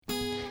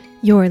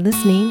You're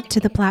listening to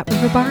the Platte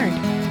River Bard.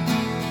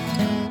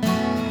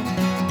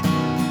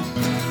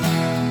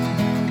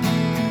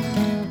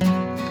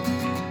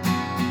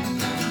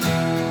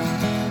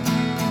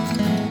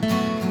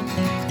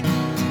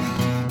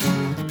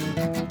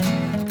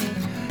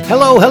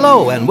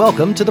 Hello, and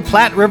welcome to the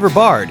Platte River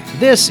Bard.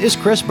 This is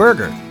Chris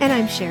Berger. And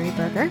I'm Sherry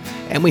Berger.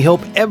 And we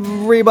hope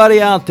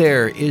everybody out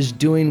there is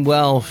doing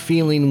well,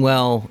 feeling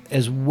well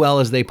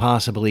as they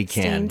possibly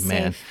can, Staying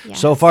man. safe, yes.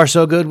 So far,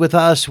 so good with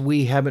us.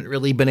 We haven't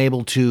really been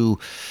able to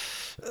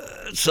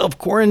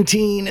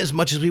self-quarantine as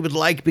much as we would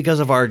like because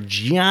of our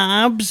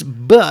jobs,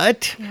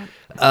 but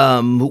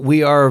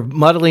we are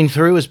muddling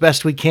through as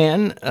best we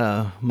can,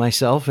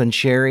 myself and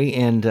Sherry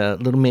and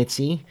little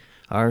Mitzi.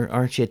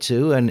 Our Shih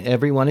Tzu, and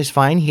everyone is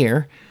fine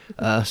here.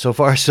 So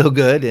far, so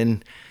good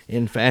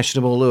in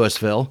fashionable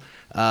Louisville.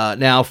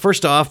 Now,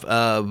 first off,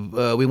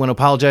 we want to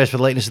apologize for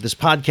the lateness of this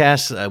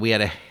podcast. We had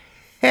a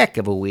heck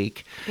of a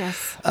week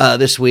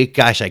this week.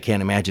 Gosh, I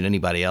can't imagine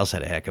anybody else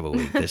had a heck of a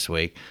week this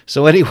week.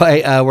 So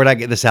anyway, we're not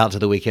getting this out to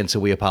the weekend, so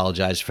we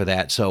apologize for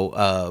that.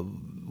 So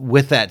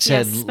with that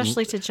said, Yes,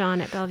 especially to John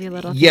at Bellevue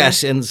Little Theater.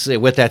 yes, and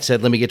with that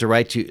said, let me get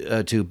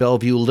to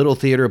Bellevue Little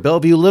Theater.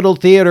 Bellevue Little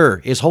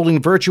Theater is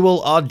holding virtual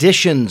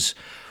auditions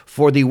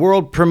for the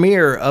world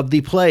premiere of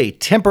the play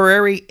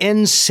Temporary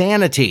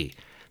Insanity.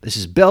 This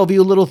is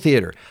Bellevue Little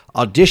Theater.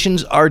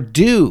 Auditions are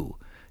due,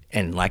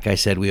 and like I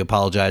said, we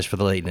apologize for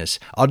the lateness.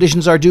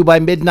 Auditions are due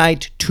by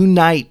midnight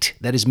tonight.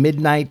 That is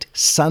midnight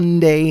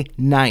Sunday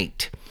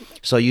night.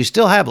 So you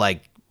still have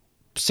like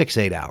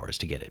 6-8 hours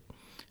to get it.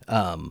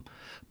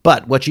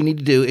 But what you need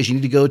to do is you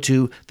need to go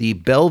to the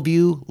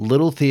Bellevue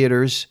Little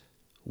Theater's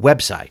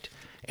website,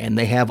 and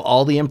they have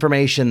all the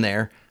information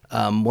there.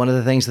 One of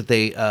the things that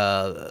they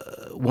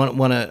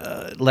want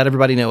to let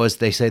everybody know is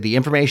they say the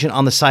information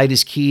on the site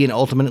is key and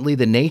ultimately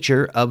the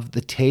nature of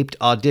the taped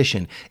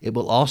audition. It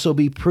will also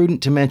be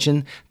prudent to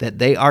mention that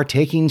they are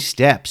taking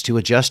steps to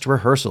adjust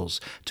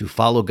rehearsals to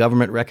follow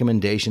government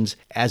recommendations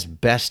as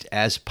best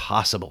as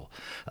possible.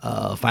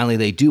 Finally,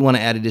 they do want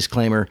to add a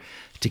disclaimer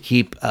to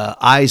keep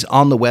eyes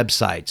on the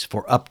websites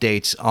for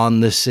updates on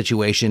this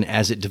situation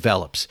as it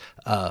develops.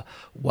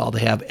 While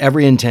they have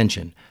every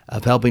intention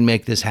of helping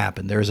make this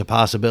happen, there is a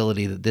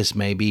possibility that this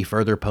may be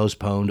further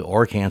postponed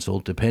or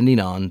canceled depending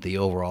on the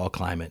overall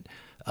climate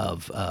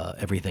of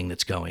everything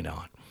that's going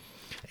on.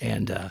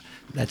 And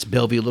that's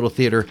Bellevue Little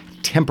Theater,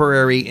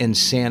 Temporary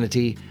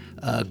Insanity.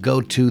 Go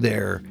to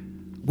their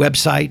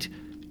website.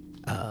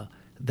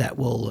 That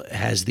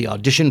has the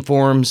audition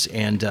forms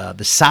and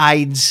the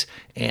sides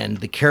and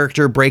the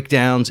character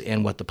breakdowns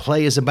and what the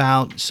play is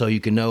about, so you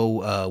can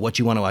know what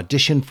you want to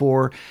audition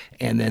for.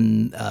 And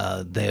then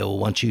they'll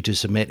want you to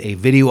submit a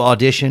video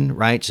audition,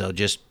 right? So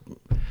just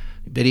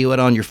video it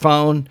on your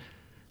phone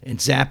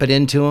and zap it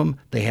into them.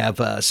 They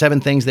have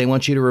 7 things they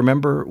want you to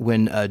remember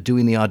when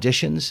doing the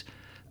auditions.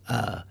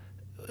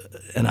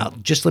 And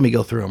let me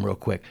go through them real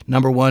quick.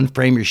 Number 1,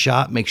 frame your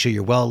shot. Make sure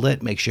you're well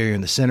lit. Make sure you're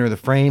in the center of the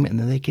frame, and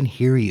then they can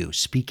hear you.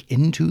 Speak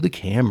into the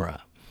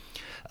camera.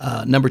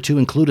 Number 2,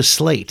 include a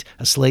slate.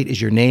 A slate is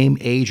your name,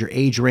 age, or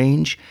age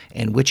range,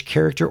 and which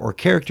character or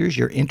characters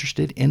you're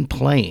interested in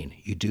playing.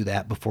 You do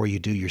that before you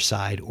do your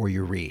side or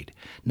your read.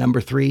 Number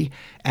 3,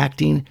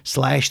 acting /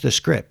 the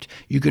script.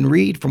 You can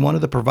read from one of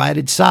the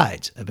provided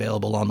sides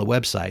available on the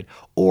website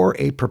or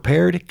a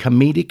prepared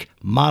comedic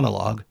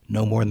monologue,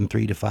 no more than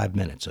 3 to 5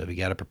 minutes. So if you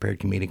got a prepared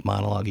comedic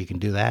monologue, you can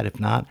do that.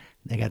 If not,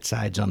 they got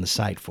sides on the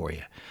site for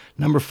you.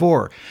 Number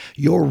 4,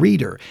 your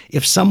reader.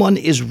 If someone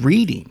is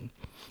reading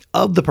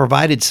of the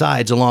provided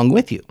sides along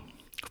with you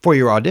for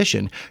your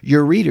audition,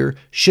 your reader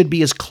should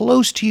be as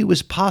close to you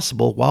as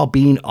possible while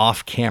being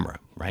off camera,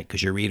 right?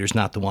 Because your reader's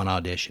not the one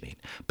auditioning.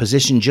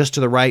 Position just to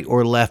the right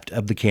or left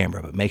of the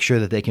camera, but make sure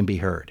that they can be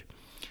heard.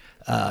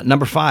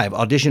 Number 5,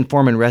 audition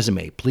form and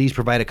resume. Please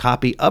provide a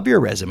copy of your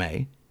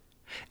resume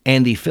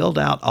and the filled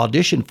out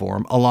audition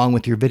form along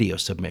with your video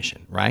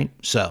submission, right?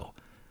 So,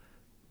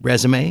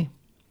 resume,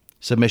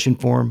 submission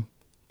form,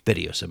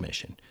 video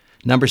submission.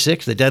 Number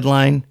 6, the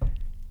deadline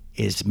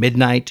is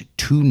midnight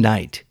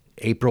tonight,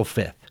 April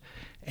 5th.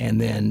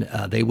 And then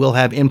they will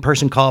have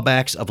in-person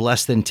callbacks of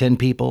less than 10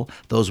 people.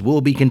 Those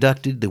will be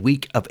conducted the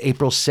week of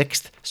April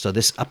 6th. So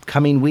this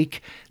upcoming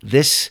week,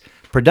 this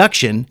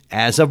production,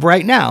 as of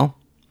right now,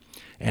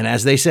 and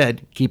as they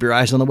said, keep your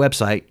eyes on the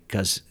website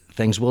because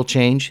things will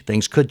change.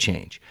 Things could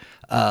change.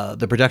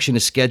 The production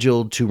is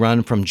scheduled to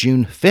run from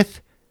June 5th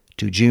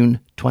to June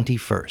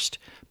 21st.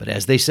 But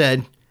as they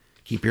said,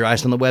 keep your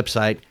eyes on the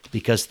website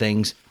because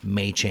things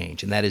may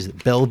change. And that is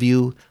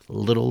Bellevue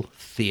Little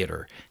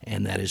Theater.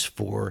 And that is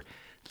for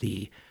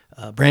the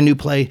brand new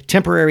play,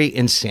 Temporary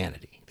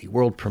Insanity, the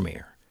world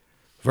premiere.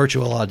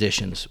 Virtual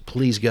auditions,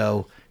 please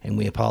go. And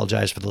we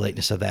apologize for the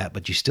lateness of that,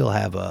 but you still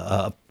have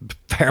a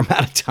fair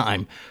amount of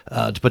time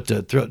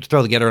to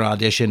throw together an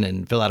audition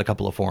and fill out a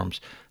couple of forms.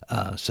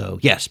 So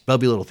yes,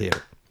 Bellevue Little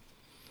Theater.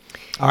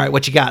 All right,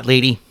 what you got,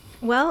 lady?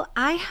 Well,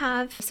 I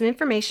have some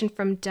information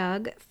from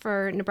Doug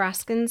for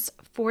Nebraskans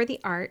for the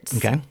Arts.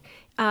 Okay.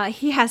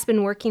 He has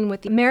been working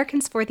with the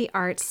Americans for the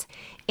Arts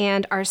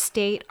and our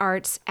state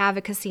arts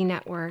advocacy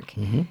network,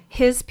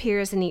 his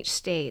peers in each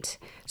state,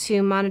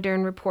 to monitor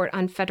and report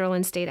on federal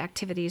and state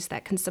activities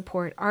that can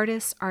support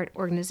artists, art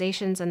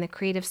organizations, and the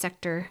creative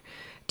sector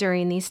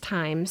during these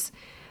times.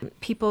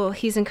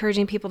 He's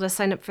encouraging people to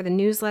sign up for the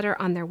newsletter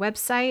on their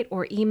website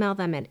or email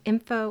them at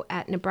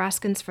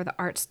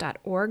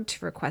info@nebraskansforthearts.org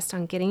to request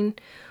on getting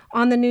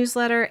on the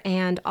newsletter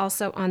and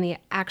also on the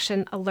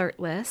action alert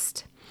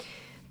list.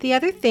 The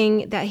other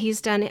thing that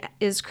he's done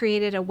is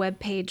created a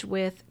webpage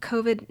with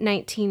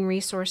COVID-19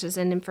 resources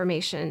and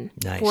information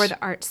for the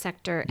arts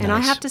sector. And I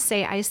have to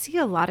say, I see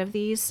a lot of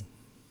these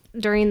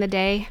during the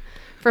day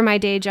for my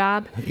day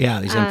job.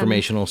 Yeah, these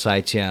informational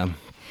sites, yeah.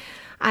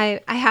 I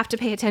have to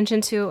pay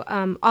attention to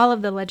all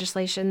of the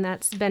legislation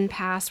that's been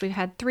passed. We've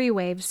had 3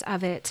 waves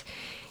of it.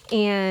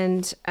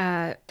 And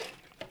I'm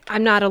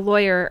not a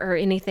lawyer or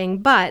anything,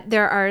 but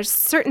there are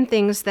certain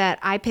things that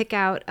I pick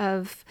out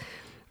of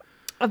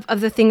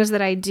the things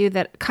that I do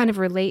that kind of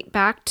relate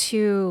back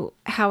to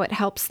how it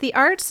helps the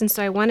arts. And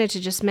so I wanted to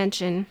just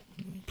mention,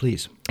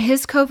 please,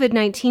 his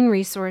COVID-19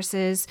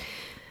 resources.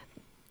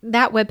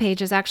 That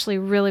webpage is actually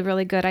really,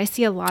 really good. I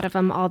see a lot of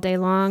them all day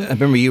long. I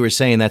remember you were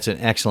saying that's an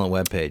excellent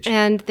webpage.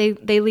 And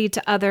they lead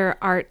to other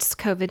arts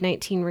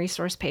COVID-19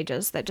 resource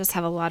pages that just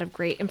have a lot of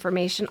great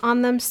information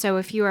on them. So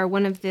if you are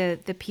one of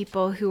the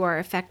people who are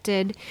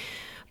affected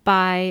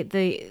by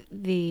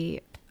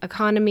the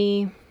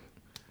economy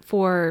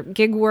for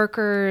gig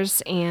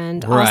workers,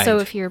 and also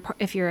if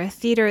you're a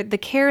theater, the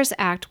CARES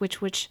Act,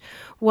 which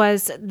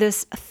was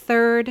this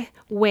 3rd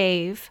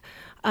wave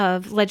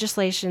of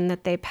legislation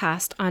that they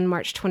passed on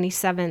March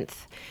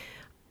 27th,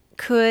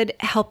 could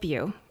help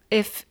you.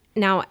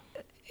 Now,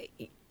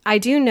 I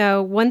do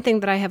know one thing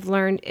that I have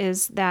learned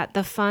is that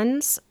the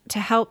funds to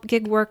help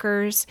gig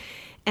workers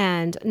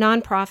and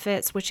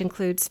nonprofits, which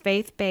includes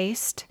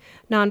faith-based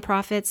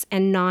nonprofits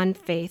and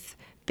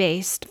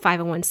non-faith-based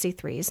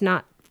 501c3s,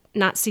 not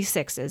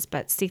C6s,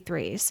 but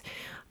C3s.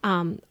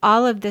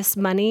 All of this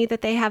money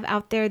that they have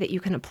out there that you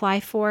can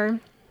apply for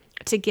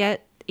to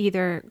get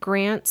either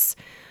grants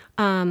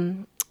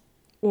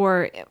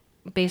or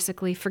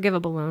basically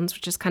forgivable loans,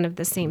 which is kind of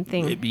the same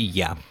thing.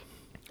 Yeah.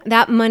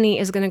 That money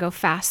is going to go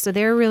fast. So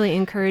they're really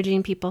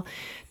encouraging people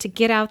to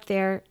get out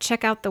there,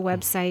 check out the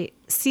website,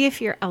 see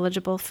if you're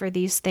eligible for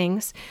these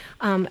things.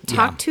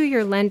 Talk to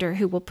your lender,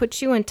 who will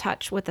put you in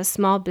touch with a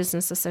small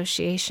business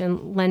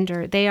association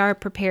lender. They are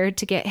prepared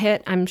to get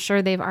hit. I'm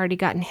sure they've already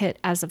gotten hit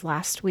as of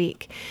last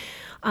week.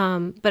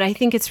 But I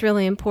think it's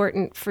really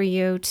important for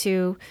you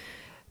to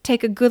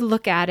take a good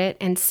look at it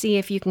and see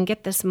if you can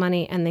get this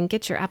money, and then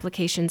get your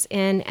applications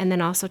in, and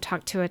then also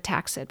talk to a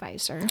tax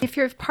advisor. If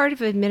you're part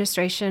of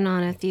administration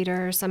on a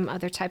theater or some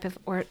other type of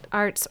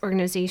arts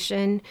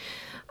organization,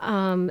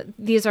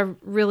 these are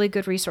really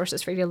good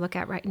resources for you to look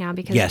at right now,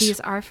 because these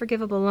are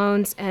forgivable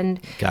loans, and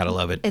gotta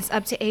love it. It's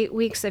up to 8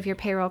 weeks of your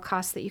payroll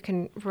costs that you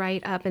can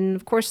write up. And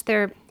of course,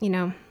 there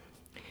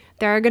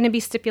are going to be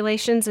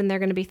stipulations, and there are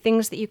going to be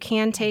things that you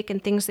can take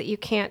and things that you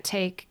can't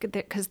take,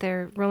 because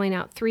they're rolling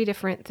out 3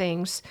 different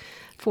things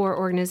for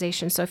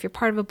organizations. So if you're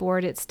part of a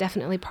board, it's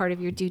definitely part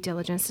of your due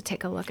diligence to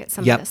take a look at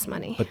some of this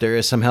money. But there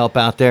is some help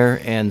out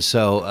there, and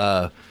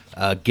so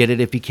get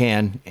it if you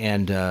can,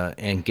 and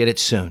get it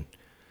soon.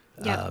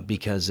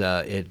 Because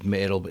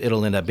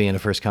it'll end up being a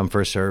first come,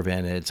 first serve,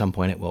 and at some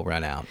point it will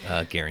run out,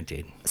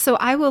 guaranteed. So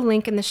I will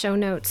link in the show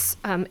notes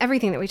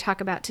everything that we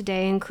talk about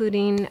today,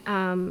 including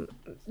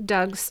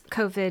Doug's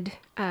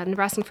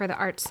Nebraska for the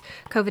Arts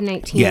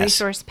COVID-19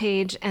 resource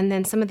page, and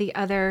then some of the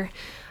other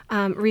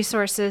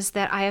resources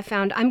that I have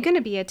found. I'm going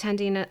to be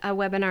attending a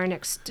webinar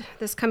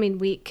this coming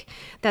week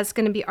that's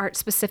going to be art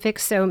specific,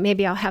 so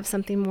maybe I'll have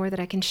something more that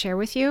I can share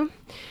with you.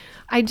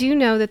 I do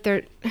know that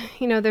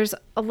there's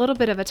a little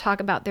bit of a talk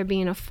about there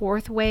being a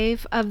 4th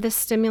wave of this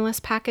stimulus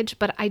package,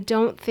 but I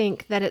don't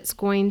think that it's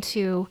going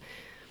to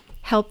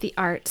help the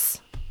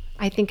arts.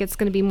 I think it's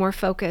going to be more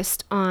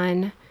focused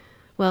on,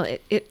 well,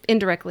 it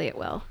indirectly it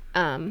will.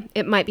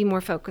 It might be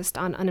more focused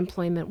on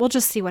unemployment. We'll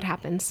just see what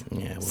happens.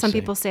 Yeah, some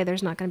people say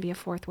there's not going to be a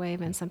 4th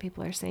wave, and some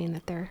people are saying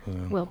that there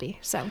will be.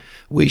 So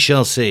we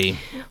shall see.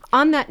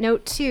 On that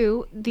note,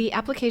 too, the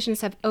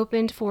applications have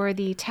opened for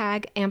the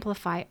TAG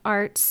Amplify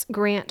Arts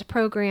grant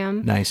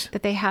program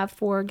that they have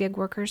for gig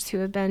workers who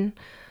have been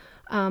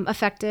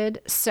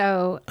affected.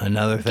 So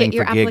another thing get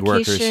your for gig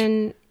workers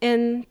application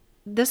in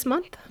this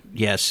month.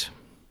 Yes.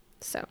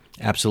 So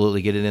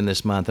absolutely get it in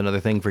this month. Another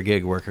thing for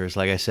gig workers.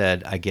 Like I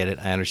said, I get it.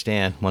 I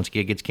understand. Once a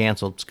gig gets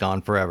canceled, it's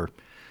gone forever.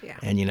 Yeah.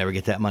 And you never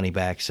get that money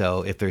back.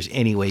 So if there's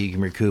any way you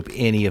can recoup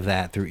any of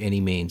that through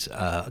any means,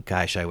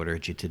 gosh, I would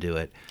urge you to do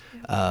it.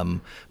 Yeah.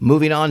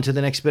 Moving on to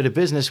the next bit of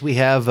business, we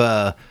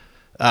have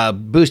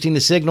boosting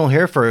the signal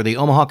here for the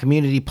Omaha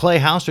Community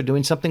Playhouse. They're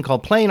doing something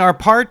called Playing Our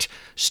Part,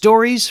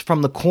 Stories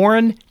from the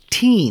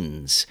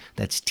Quaranteens.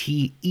 That's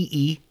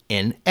TEENS.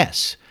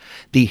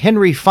 The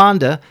Henry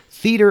Fonda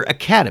Theater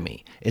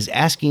Academy is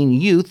asking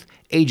youth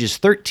ages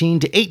 13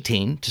 to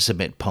 18 to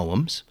submit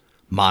poems,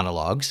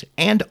 monologues,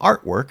 and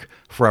artwork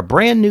for a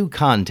brand new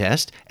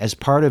contest as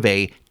part of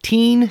a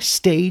teen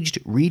staged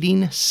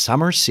reading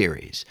summer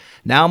series.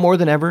 Now more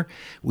than ever,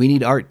 we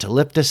need art to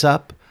lift us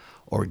up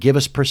or give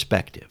us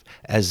perspective.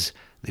 As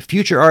the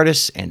future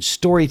artists and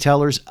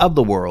storytellers of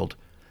the world,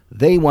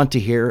 they want to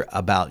hear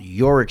about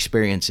your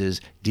experiences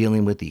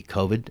dealing with the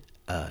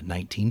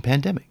COVID-19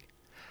 pandemic.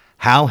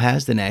 How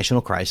has the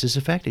national crisis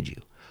affected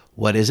you?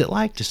 What is it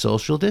like to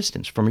social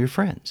distance from your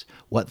friends?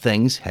 What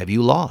things have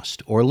you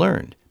lost or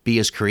learned? Be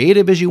as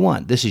creative as you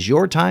want. This is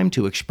your time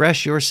to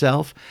express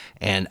yourself,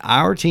 and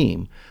our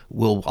team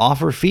will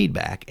offer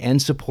feedback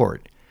and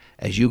support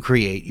as you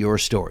create your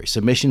story.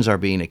 Submissions are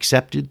being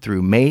accepted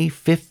through May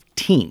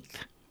 15th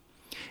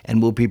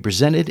and will be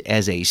presented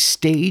as a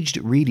staged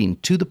reading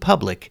to the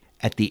public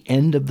at the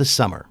end of the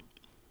summer.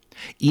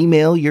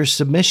 Email your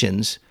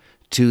submissions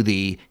to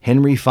the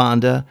Henry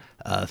Fonda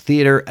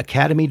Theater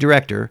Academy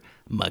Director,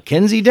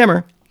 Mackenzie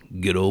Demmer,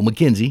 good old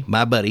Mackenzie,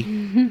 my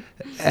buddy,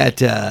 at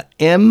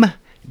MDEHMER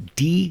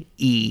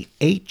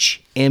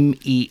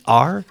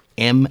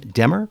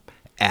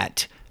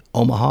at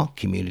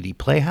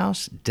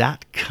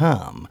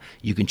OmahaCommunityPlayhouse.com.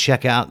 You can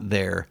check out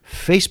their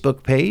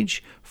Facebook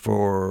page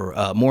for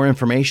more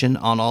information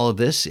on all of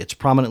this. It's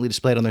prominently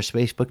displayed on their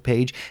Facebook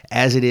page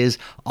as it is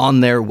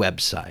on their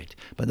website.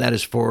 But that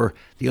is for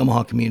the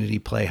Omaha Community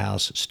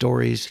Playhouse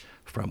Stories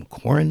from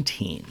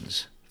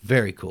Quarantines.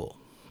 Very cool.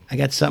 I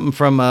got something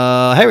from,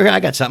 I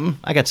got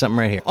something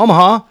right here.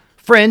 Omaha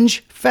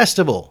Fringe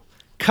Festival.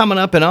 Coming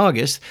up in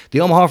August, the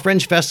Omaha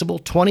Fringe Festival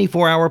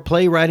 24-hour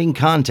playwriting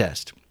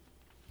contest.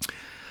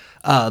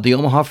 The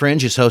Omaha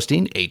Fringe is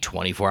hosting a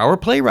 24-hour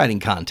playwriting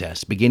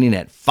contest beginning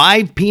at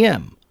 5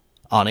 p.m.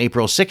 on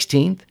April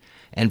 16th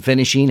and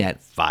finishing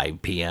at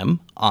 5 p.m.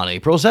 on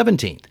April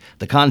 17th.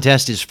 The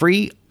contest is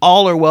free.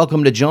 All are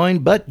welcome to join,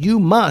 but you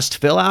must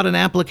fill out an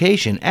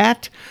application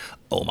at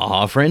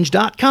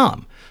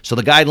omahafringe.com. So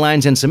the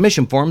guidelines and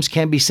submission forms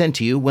can be sent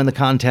to you when the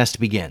contest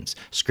begins.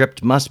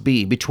 Script must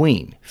be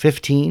between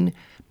 15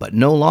 but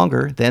no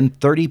longer than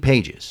 30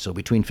 pages. So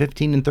between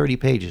 15 and 30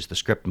 pages, the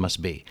script must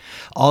be.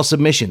 All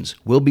submissions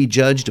will be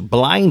judged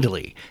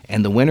blindly,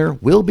 and the winner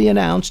will be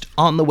announced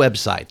on the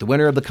website. The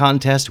winner of the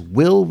contest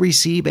will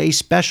receive a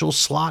special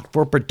slot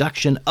for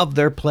production of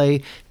their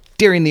play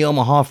during the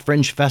Omaha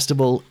Fringe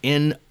Festival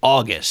in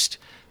August.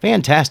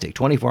 Fantastic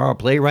 24-hour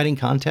playwriting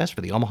contest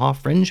for the Omaha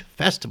Fringe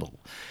Festival,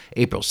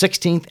 April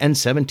 16th and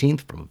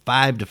 17th from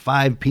 5 to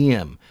 5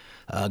 p.m.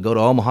 Go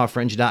to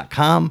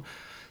omahafringe.com.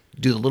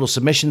 Do the little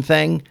submission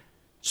thing.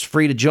 It's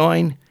free to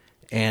join,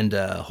 and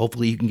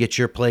hopefully you can get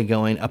your play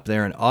going up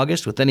there in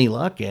August with any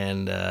luck,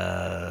 and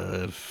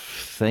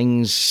if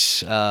things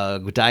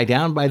die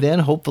down by then,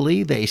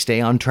 hopefully they stay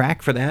on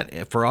track for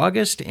that for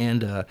August,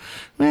 and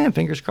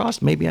fingers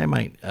crossed, maybe I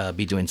might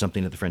be doing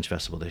something at the Fringe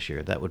Festival this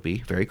year. That would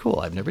be very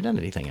cool. I've never done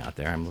anything out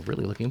there. I'm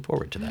really looking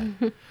forward to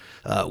that.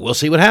 We'll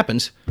see what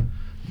happens,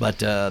 but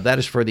that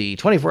is for the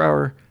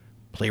 24-hour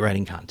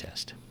playwriting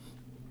contest.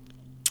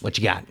 What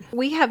you got?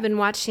 We have been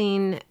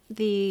watching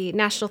the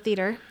National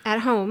Theater at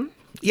home on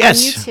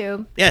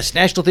YouTube. Yes,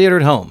 National Theater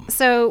at home.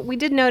 So we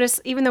did notice,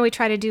 even though we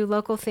try to do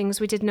local things,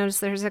 we did notice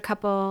there's a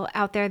couple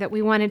out there that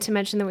we wanted to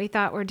mention that we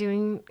thought were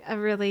doing a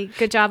really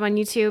good job on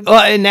YouTube.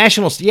 And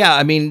nationals,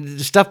 I mean,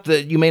 stuff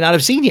that you may not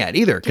have seen yet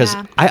either, because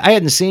I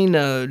hadn't seen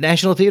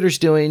National Theaters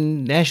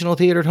doing National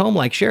Theater at home,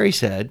 like Sherry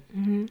said.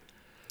 Mm-hmm.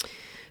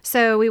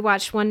 So we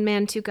watched One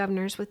Man, Two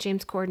Governors with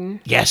James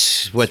Corden.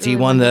 Yes, he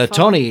won the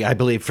Tony, I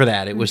believe, for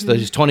that. It was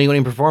his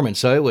Tony-winning performance,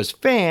 so it was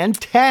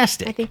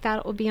fantastic. I think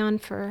that will be on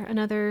for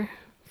another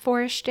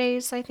 4-ish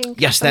days, I think.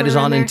 Yes, that is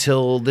on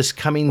until this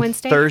coming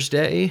Wednesday?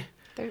 Thursday.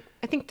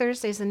 I think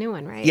Thursday's the new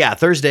one, right? Yeah,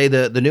 Thursday,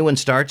 the new one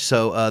starts.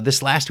 So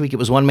this last week, it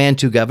was One Man,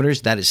 Two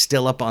Governors. That is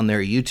still up on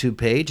their YouTube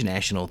page,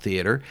 National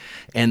Theater.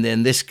 And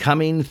then this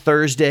coming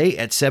Thursday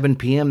at 7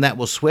 p.m., that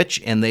will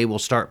switch, and they will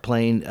start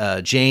playing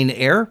Jane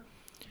Eyre,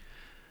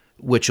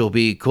 which will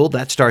be cool.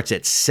 That starts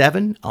at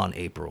 7 on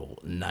April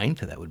 9th.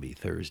 That would be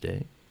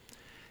Thursday.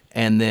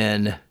 And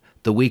then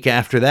the week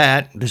after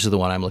that, this is the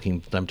one I'm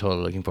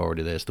totally looking forward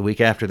to this. The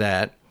week after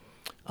that,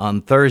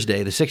 on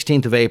Thursday, the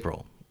 16th of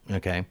April,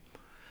 okay,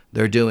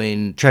 they're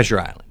doing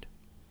Treasure Island,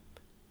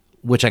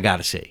 which I got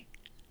to see.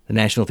 The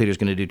National Theater is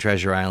going to do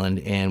Treasure Island,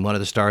 and one of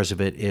the stars of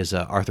it is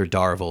Arthur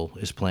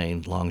Darvill is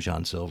playing Long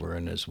John Silver,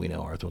 and as we know,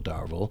 Arthur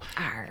Darvill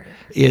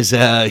is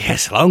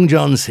Long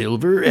John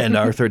Silver, and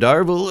Arthur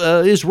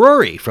Darvill is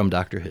Rory from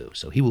Doctor Who,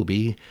 so he will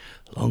be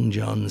Long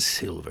John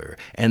Silver.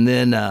 And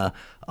then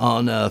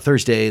on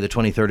Thursday, the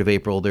 23rd of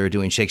April, they're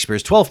doing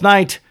Shakespeare's Twelfth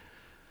Night,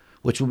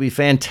 which will be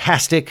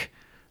fantastic.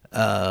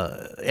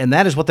 And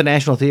that is what the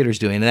National Theater is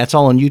doing. And that's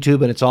all on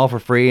YouTube, and it's all for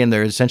free, and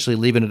they're essentially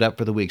leaving it up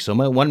for the week. So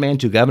One Man,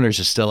 Two Governors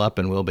is still up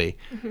and will be.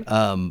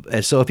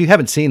 And so if you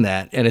haven't seen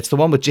that, and it's the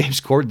one with James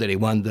Corden that he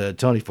won the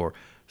Tony for.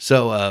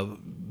 So,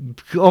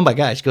 oh my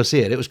gosh, go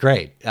see it. It was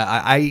great.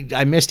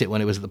 I missed it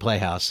when it was at the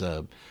Playhouse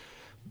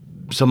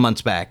some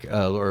months back,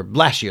 or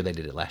last year. They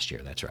did it last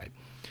year. That's right.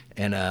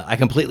 And I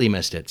completely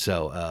missed it.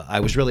 So I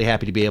was really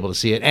happy to be able to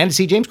see it and to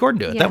see James Corden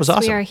do it. That was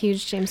awesome. We are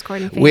huge James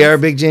Corden fans. We are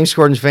big James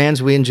Corden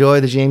fans. We enjoy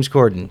the James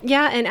Corden.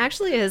 Yeah, and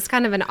actually, as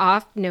kind of an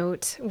off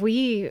note,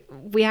 we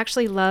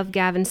actually love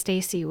Gavin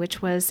Stacey,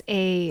 which was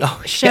a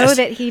show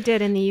that he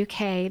did in the UK.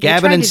 They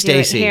Gavin tried and to do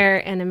it Stacey here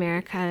in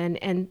America,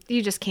 and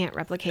you just can't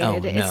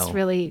replicate it. It's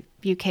really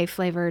UK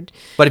flavored.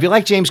 But if you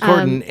like James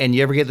Corden and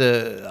you ever get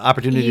the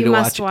opportunity to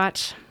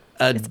watch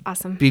it's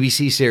awesome.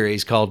 BBC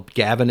series called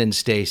Gavin and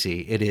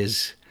Stacey. It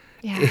is.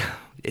 Yeah.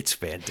 It's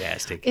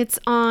fantastic. It's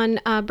on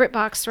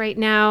BritBox right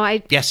now. I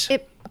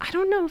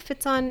don't know if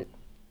it's on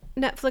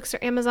Netflix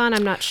or Amazon.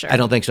 I'm not sure. I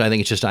don't think so. I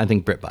think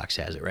BritBox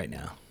has it right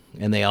now.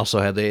 And they also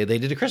have they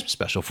did a Christmas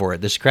special for it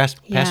this past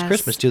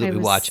Christmas too that we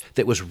watched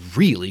that was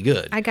really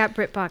good. I got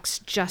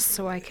BritBox just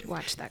so I could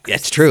watch that.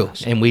 That's true,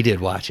 special. And we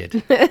did watch it,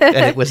 and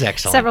it was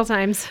excellent several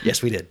times.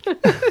 Yes, we did.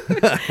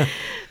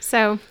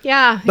 So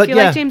if you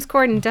like James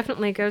Corden,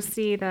 definitely go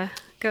see the.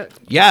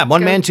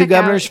 One Man, Two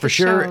Governors for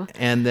sure. Show.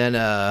 And then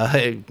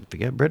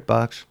forget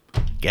BritBox,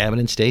 Gavin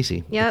and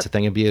Stacey. Yep. It's a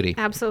thing of beauty.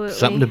 Absolutely.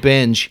 Something to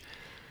binge.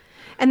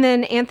 And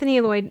then Anthony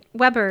Lloyd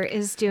Webber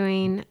is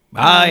doing...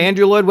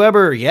 Andrew Lloyd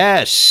Webber,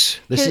 yes.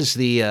 This is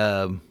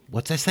the...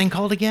 what's this thing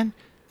called again?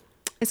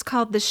 It's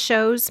called The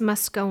Shows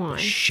Must Go On.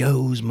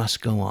 Shows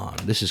Must Go On.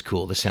 This is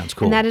cool. This sounds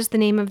cool. And that is the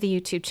name of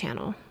the YouTube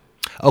channel.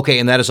 Okay,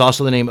 and that is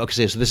also the name...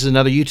 Okay, so this is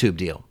another YouTube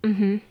deal.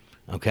 Mm-hmm.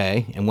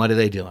 Okay, and what are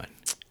they doing?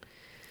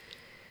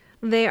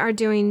 They are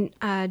doing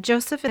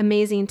Joseph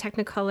Amazing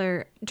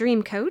Technicolor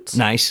Dreamcoat.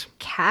 Nice.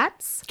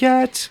 Cats.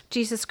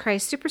 Jesus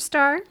Christ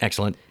Superstar.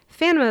 Excellent.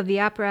 Phantom of the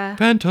Opera.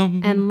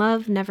 Phantom. And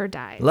Love Never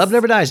Dies. Love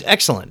Never Dies.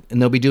 Excellent.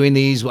 And they'll be doing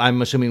these, I'm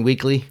assuming,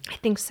 weekly? I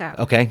think so.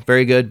 Okay,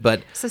 very good.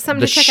 But so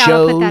something to check out.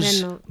 I'll put that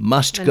in the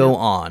must go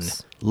on.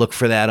 Look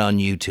for that on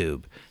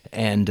YouTube.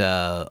 And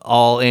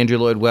all Andrew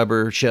Lloyd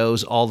Webber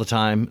shows all the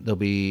time. They'll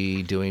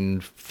be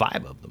doing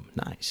 5 of them.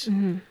 Nice.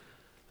 Mm-hmm.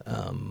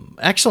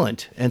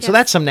 Excellent. And so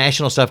that's some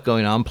national stuff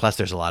going on. Plus,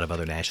 there's a lot of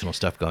other national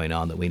stuff going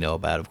on that we know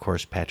about. Of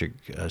course, Patrick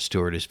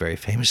Stewart is very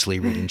famously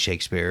reading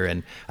Shakespeare,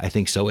 and I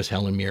think so is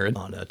Helen Mirren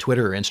on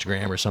Twitter or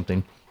Instagram or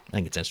something. I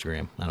think it's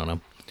Instagram. I don't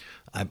know.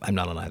 I'm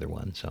not on either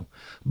one. So,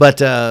 but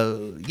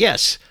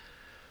yes,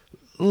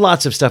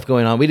 lots of stuff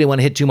going on. We didn't want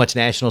to hit too much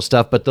national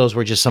stuff, but those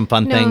were just some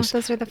fun things.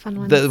 Those are the fun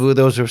ones.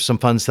 Those are some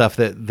fun stuff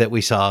that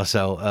we saw.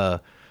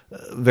 So,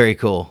 very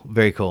cool,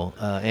 very cool,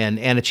 and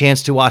a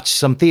chance to watch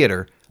some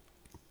theater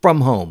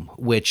from home,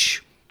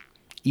 which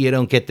you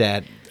don't get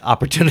that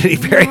opportunity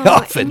very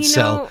often. And,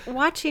 so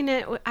watching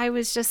it, I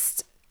was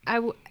just, I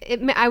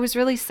was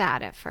really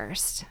sad at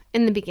first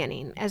in the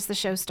beginning as the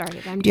show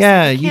started.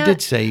 You did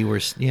say you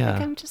were.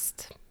 Yeah,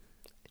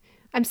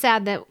 I'm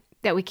sad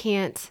that we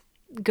can't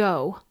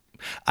go.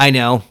 I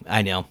know. But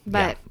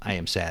yeah, I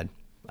am sad.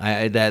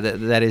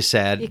 That is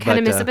sad. You kind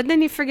of miss it, but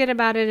then you forget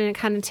about it, and it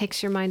kind of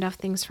takes your mind off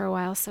things for a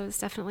while. So it's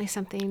definitely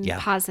something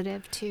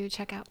positive to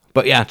check out.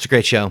 But yeah, it's a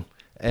great show.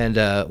 And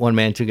One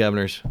Man, Two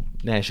Governors,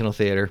 National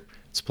Theater.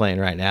 It's playing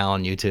right now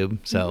on YouTube.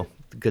 So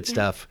good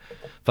stuff.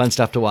 Fun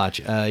stuff to watch.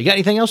 You got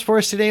anything else for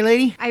us today,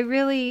 lady? I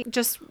really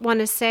just want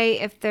to say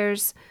if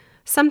there's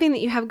something that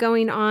you have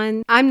going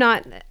on, I'm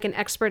not an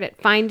expert at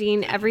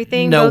finding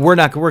everything. No, we're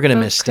not. We're going to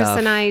miss stuff. Chris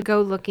and I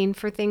go looking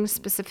for things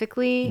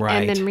specifically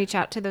and then reach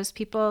out to those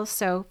people.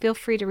 So feel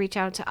free to reach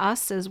out to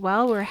us as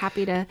well. We're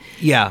happy to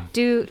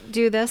do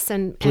this.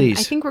 And I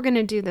think we're going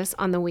to do this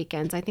on the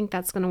weekends. I think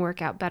that's going to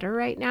work out better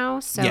right now.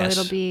 So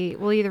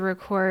we'll either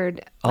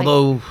record.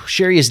 Although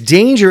Sherry is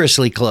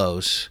dangerously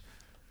close.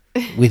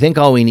 We think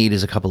all we need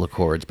is a couple of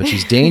chords, but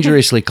she's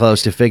dangerously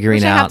close to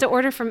figuring out. I have to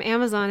order from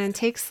Amazon and it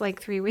takes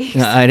like 3 weeks.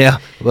 I know.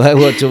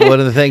 One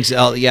of the things,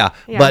 but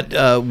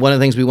one of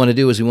the things we want to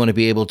do is we want to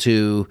be able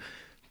to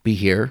be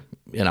here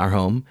in our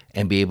home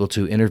and be able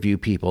to interview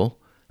people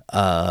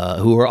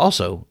who are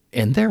also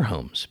in their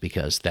homes,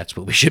 because that's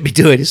what we should be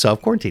doing is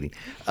self-quarantining.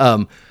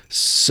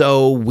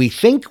 So we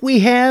think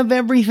we have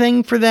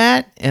everything for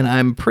that, and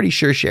I'm pretty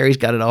sure Sherry's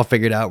got it all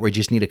figured out. We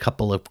just need a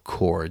couple of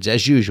chords.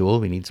 As usual,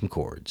 we need some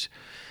chords.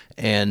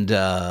 And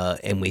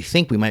we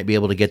think we might be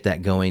able to get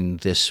that going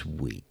this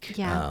week.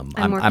 Yeah,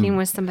 I'm working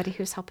with somebody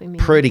who's helping me.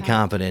 Pretty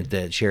confident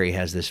that Sherry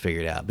has this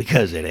figured out,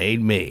 because it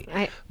ain't me.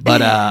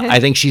 But I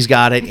think she's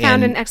got it. I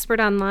found an expert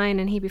online,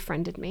 and he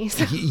befriended me.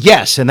 So.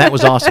 Yes, and that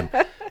was awesome.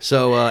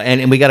 So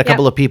and we got a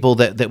couple of people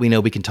that we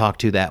know we can talk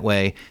to that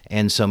way,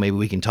 and so maybe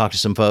we can talk to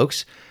some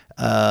folks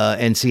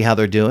and see how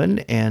they're doing,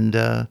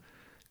 and.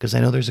 Because I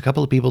know there's a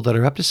couple of people that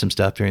are up to some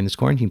stuff during this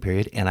quarantine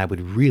period, and I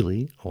would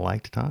really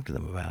like to talk to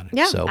them about it.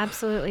 Yeah, so,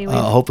 absolutely.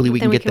 Hopefully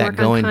we can get that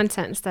going. On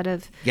content instead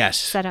of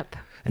setup.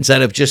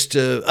 Instead of just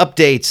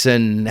updates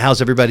and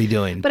how's everybody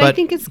doing. But I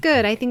think it's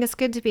good. I think it's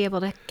good to be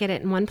able to get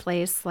it in one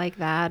place like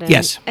that. And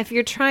yes. If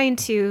you're trying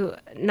to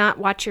not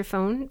watch your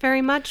phone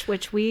very much,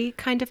 which we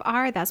kind of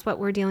are, that's what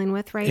we're dealing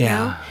with right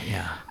now.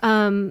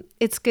 Yeah.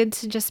 It's good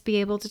to just be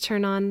able to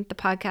turn on the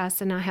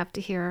podcast and not have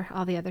to hear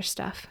all the other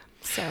stuff.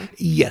 So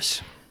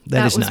yes.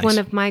 That is was nice. One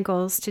of my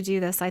goals to do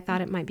this. I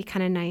thought it might be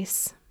kind of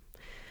nice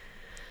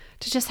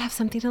to just have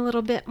something a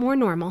little bit more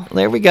normal.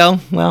 There we go.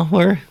 Well,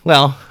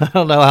 I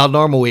don't know how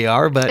normal we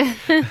are, but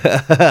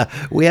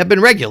we have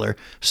been regular.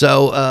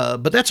 So,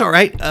 but that's all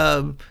right.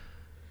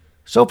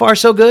 So far,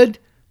 so good.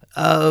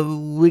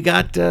 We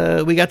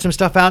got some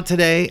stuff out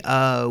today.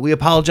 We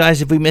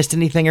apologize if we missed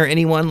anything or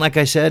anyone. Like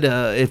I said,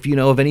 if you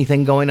know of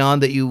anything going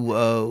on that you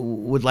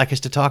would like us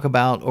to talk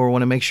about or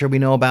want to make sure we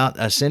know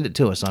about, send it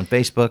to us on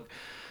Facebook,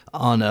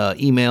 on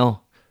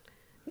email.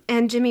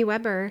 And Jimmy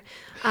Weber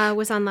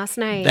was on last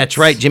night. That's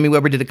right. Jimmy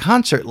Weber did a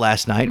concert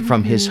last night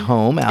from his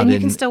home out and you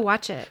in can still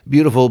watch it.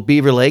 Beautiful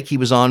Beaver Lake. He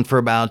was on for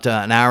about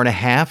an hour and a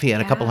half. He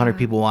had a couple hundred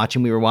people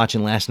watching. We were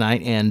watching last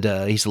night, and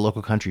he's a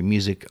local country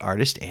music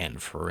artist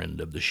and friend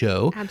of the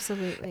show.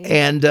 Absolutely.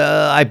 And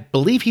I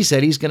believe he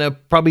said he's going to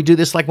probably do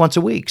this like once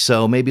a week.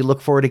 So maybe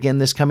look for it again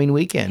this coming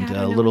weekend. Yeah,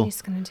 I don't know when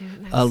he's going to do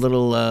it next. A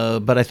little,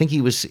 but I think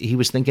he was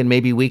thinking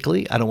maybe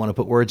weekly. I don't want to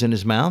put words in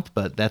his mouth,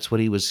 but that's what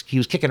he was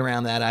kicking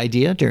around that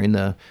idea during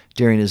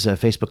his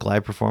Facebook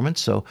Live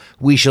performance. So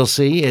we shall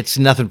see. It's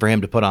nothing for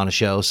him to put on a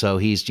show. So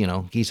he's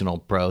an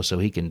old pro, so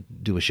he can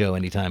do a show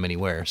anytime,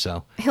 anywhere.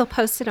 So he'll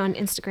post it on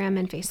Instagram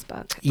and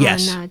Facebook.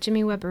 Yes. On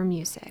Jimmy Weber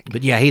Music.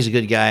 But yeah, he's a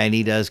good guy, and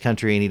he does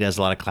country, and he does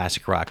a lot of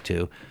classic rock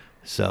too.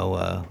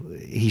 So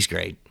he's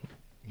great.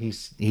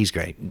 He's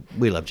great.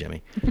 We love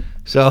Jimmy.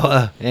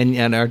 So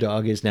and our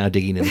dog is now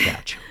digging in the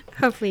couch.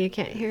 Hopefully you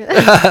can't hear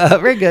that.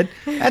 Very good.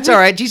 That's all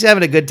right. She's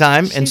having a good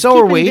time, and so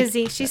are we.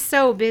 Busy. She's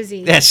so busy.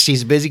 Yes,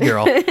 she's a busy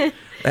girl.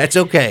 That's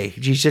okay.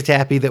 She's just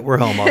happy that we're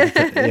home all the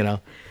time,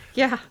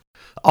 Yeah.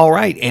 All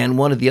right. And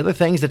one of the other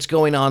things that's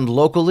going on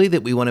locally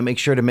that we want to make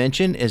sure to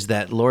mention is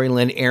that Lori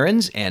Lynn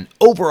Ahrens and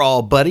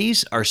Overall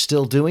Buddies are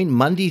still doing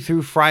Monday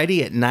through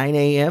Friday at 9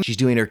 a.m. She's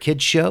doing her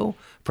kids show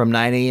from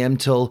 9 a.m.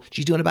 till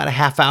she's doing about a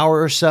half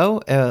hour or so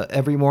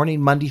every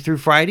morning, Monday through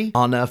Friday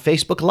on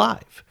Facebook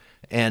Live.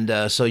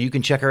 And so you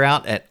can check her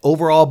out at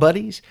Overall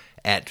Buddies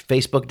at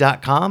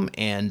facebook.com.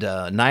 And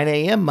 9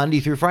 a.m. Monday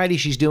through Friday,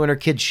 she's doing her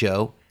kids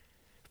show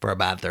for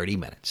about 30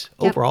 minutes.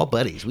 Yep. Overall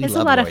Buddies. It's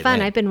a lot of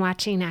fun. I've been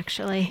watching,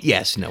 actually.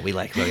 Yes. No, we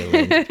like Lori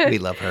Lynn. We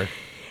love her.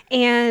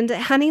 And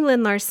Honey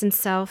Lynn Larson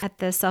Self at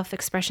the Self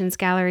Expressions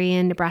Gallery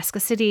in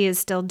Nebraska City is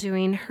still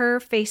doing her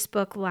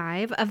Facebook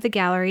Live of the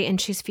gallery, and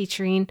she's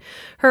featuring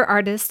her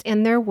artists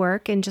and their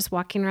work and just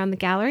walking around the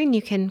gallery. And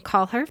you can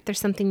call her if there's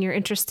something you're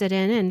interested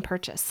in and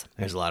purchase.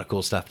 There's a lot of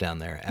cool stuff down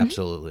there.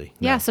 Absolutely.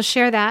 Mm-hmm. Yeah, so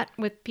share that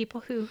with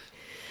people who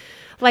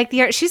like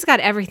the art. She's got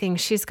everything.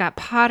 She's got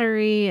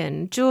pottery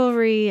and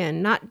jewelry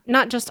and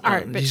not just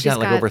art, but she's got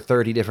like over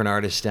 30 different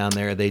artists down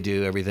there. They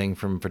do everything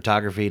from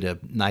photography to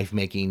knife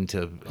making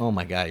to, oh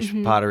my gosh,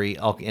 pottery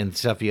and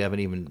stuff I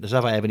haven't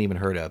even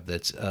heard of.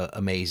 That's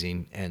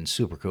amazing and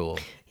super cool.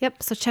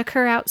 Yep. So check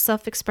her out,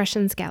 Self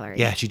Expressions Gallery.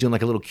 Yeah, she's doing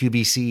like a little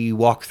QVC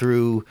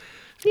walkthrough,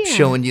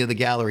 showing you the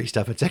gallery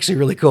stuff. It's actually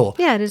really cool.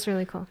 Yeah, it is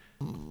really cool.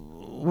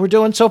 We're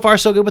doing so far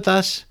so good with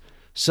us.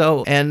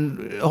 So,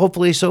 and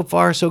hopefully so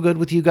far so good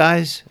with you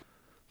guys.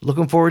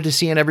 Looking forward to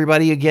seeing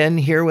everybody again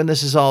here when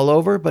this is all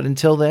over. But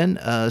until then,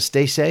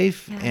 stay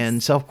safe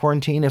and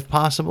self-quarantine if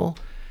possible.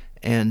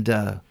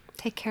 And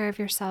take care of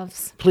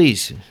yourselves.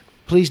 Please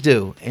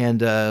do. And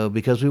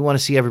because we want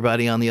to see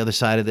everybody on the other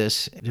side of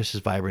this just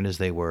as vibrant as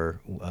they were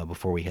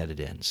before we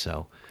headed in.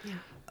 So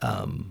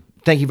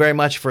thank you very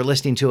much for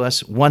listening to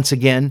us once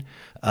again.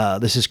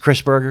 This is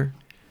Chris Berger.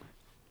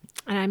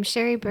 And I'm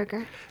Sherry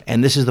Berger.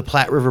 And this is the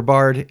Platte River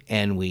Bard,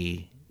 and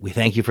we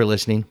thank you for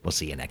listening. We'll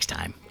see you next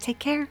time. Take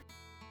care.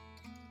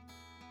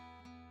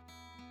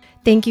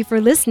 Thank you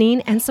for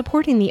listening and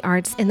supporting the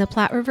arts in the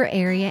Platte River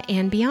area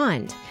and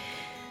beyond.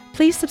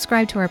 Please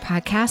subscribe to our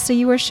podcast so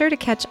you are sure to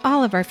catch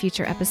all of our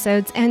future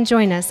episodes and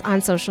join us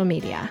on social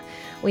media.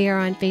 We are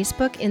on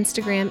Facebook,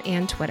 Instagram,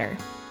 and Twitter.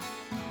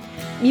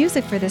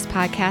 Music for this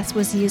podcast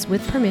was used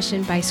with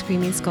permission by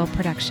Screaming Skull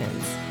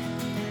Productions.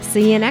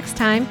 See you next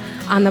time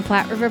on the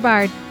Platte River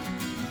Bard.